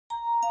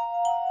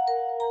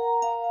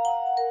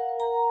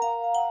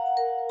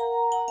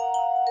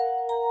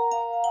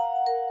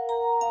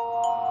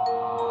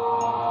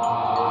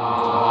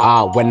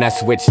When I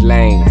switch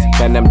lanes,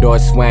 then them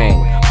doors swing.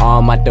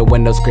 Arm out the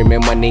window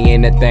screaming money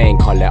ain't a thing.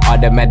 Call it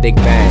automatic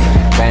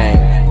bang,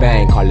 bang,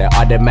 bang. Call it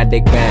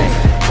automatic bang,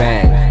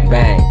 bang,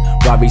 bang.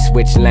 Robbie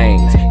switch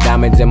lanes,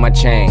 diamonds in my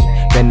chain.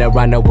 Been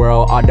around the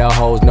world, all the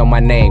hoes know my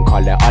name.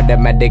 Call it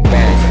automatic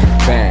bang,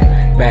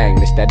 bang, bang.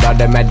 It's that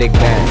automatic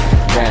bang,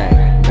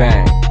 bang,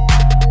 bang.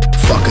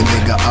 Fuck a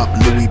nigga up,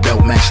 Louis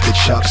belt match the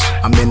chucks.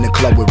 I'm in the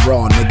club with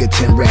raw, nigga,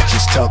 10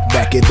 ratchets tucked.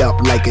 Back it up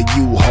like a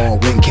U-Haul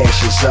when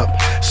cash is up.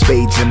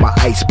 Spades in my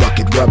ice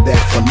bucket, rub that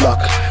for luck.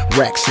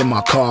 Racks in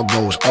my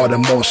cargoes, all the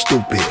more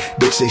stupid.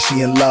 Bitch say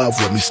she in love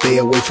with me, stay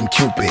away from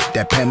Cupid.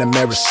 That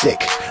Panamera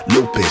sick,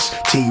 lupus,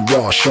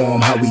 T-Raw, show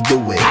him how we do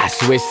it. I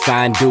switch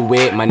sign, do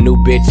it, my new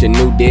bitch, a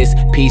new disc.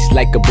 Peace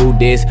like a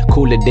Buddhist,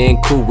 cooler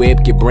than Cool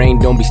Whip. Your brain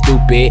don't be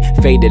stupid,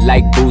 faded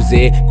like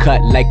boozy,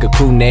 cut like a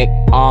crew neck.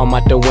 Arm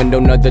out the window,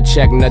 another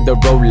check, another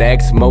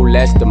Rolex. More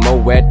less, the more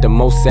wet, the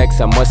more sex.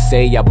 I must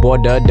say I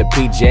boarded the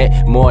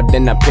PJ more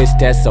than I piss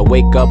test. I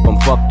wake up, I'm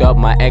fucked up,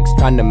 my ex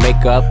trying to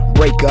make up.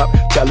 Wake up,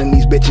 telling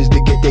these bitches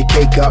to get their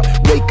cake up.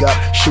 Wake up,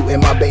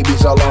 shooting my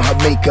babies all on her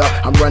makeup.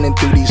 I'm running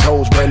through these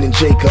hoes, Brandon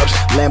Jacobs.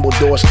 Lambo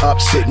doors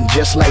up, sitting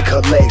just like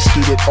her legs.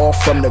 Skeeted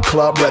off from the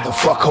club, rather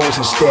fuck hoes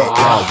instead.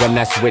 When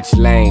I switch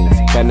lanes,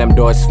 then them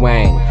doors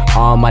swing.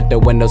 Arm out the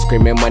window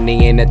screaming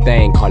money ain't a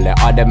thing. Call it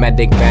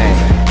automatic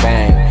bang,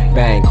 bang,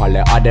 bang. Call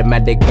it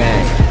automatic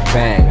bang,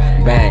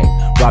 bang, bang.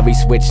 Robbie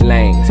switch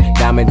lanes,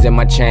 diamonds in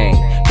my chain.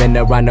 Been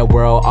around the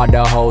world, all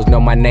the hoes know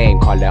my name.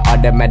 Call it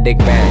automatic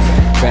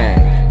bang,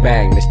 bang,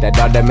 bang. It's that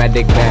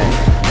automatic bang,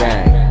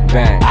 bang,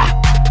 bang.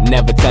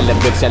 Never tell a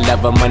bitch I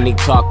love her, money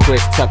talk,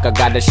 Chris Tucker.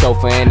 Got a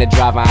chauffeur and a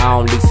driver, I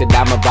don't lease it,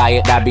 I'ma buy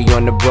it. I be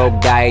on the broke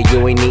diet,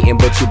 you ain't eating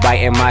but you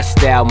biting my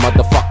style.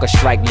 Motherfucker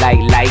strike like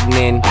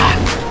lightning.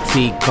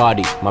 T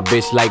Cardi, my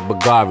bitch like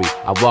Bagari.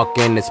 I walk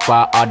in the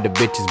spot, all the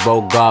bitches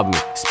both guard me.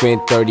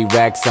 Spend 30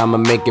 racks, I'ma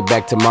make it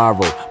back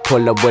tomorrow.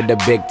 Pull up with a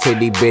big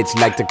titty bitch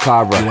like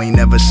Takara. You ain't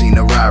never seen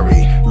a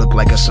Rari, look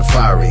like a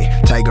safari.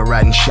 Tyga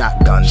riding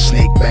shotgun,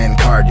 snake band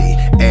Cardi.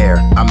 Air,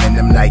 I'm in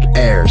them Nike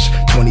Airs.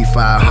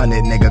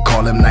 2500 nigga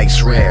call them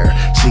Nikes rare.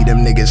 See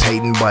them niggas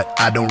hating but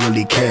I don't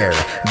really care.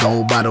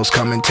 Gold bottles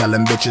coming, tell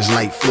them bitches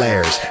light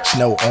flares.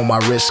 Snow on my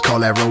wrist, call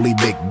that Rolly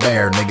Big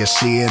Bear. Niggas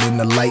see it in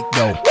the light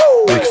go,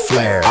 Ric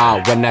Flair.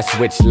 When I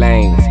switch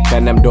lanes,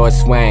 then them doors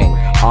swing.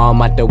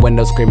 Arm out the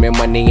window screaming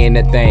money ain't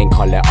a thing.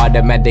 Call it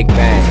automatic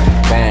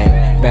bang,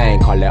 bang, bang.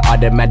 Call it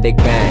automatic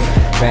bang,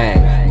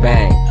 bang,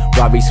 bang.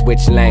 Robbie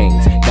switch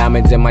lanes,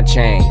 diamonds in my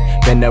chain.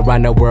 Been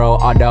around the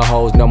world, all the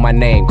hoes know my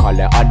name. Call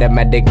it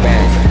automatic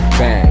bang,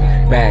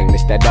 bang, bang.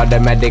 It's that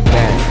automatic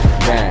bang,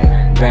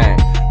 bang, bang.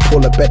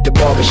 Pull up at the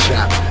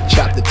barbershop,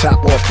 chop the top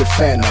off the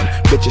Phantom.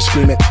 Bitches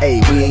screaming, "Hey,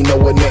 we ain't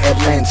nowhere near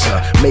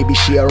Atlanta." Maybe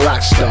she a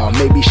rock star,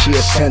 maybe she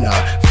a sinner.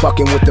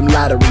 Fucking with them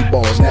lottery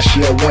balls, now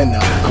she a winner.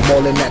 I'm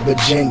all in that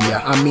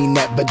Virginia, I mean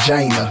that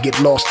vagina. Get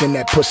lost in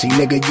that pussy,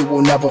 nigga, you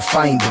will never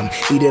find them.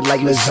 Eat it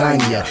like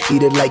lasagna,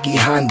 eat it like E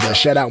Honda.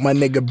 Shout out my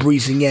nigga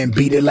Breezy and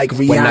beat it like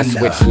Rihanna. When I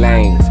switch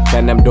lanes,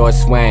 then them doors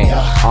swing.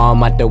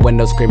 Arm out the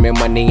window screaming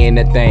money ain't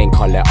a thing.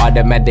 Call it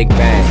automatic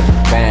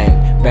bang,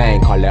 bang, bang.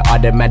 Call it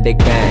automatic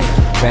bang,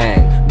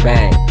 bang,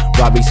 bang.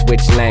 Robbie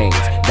switch lanes,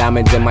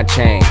 diamonds in my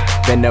chain.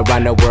 Been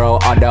around the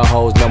world, all the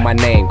hoes know my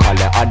name. Call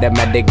it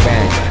automatic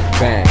bang,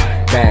 bang,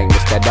 bang.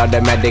 It's that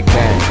automatic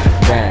bang,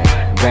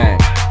 bang, bang.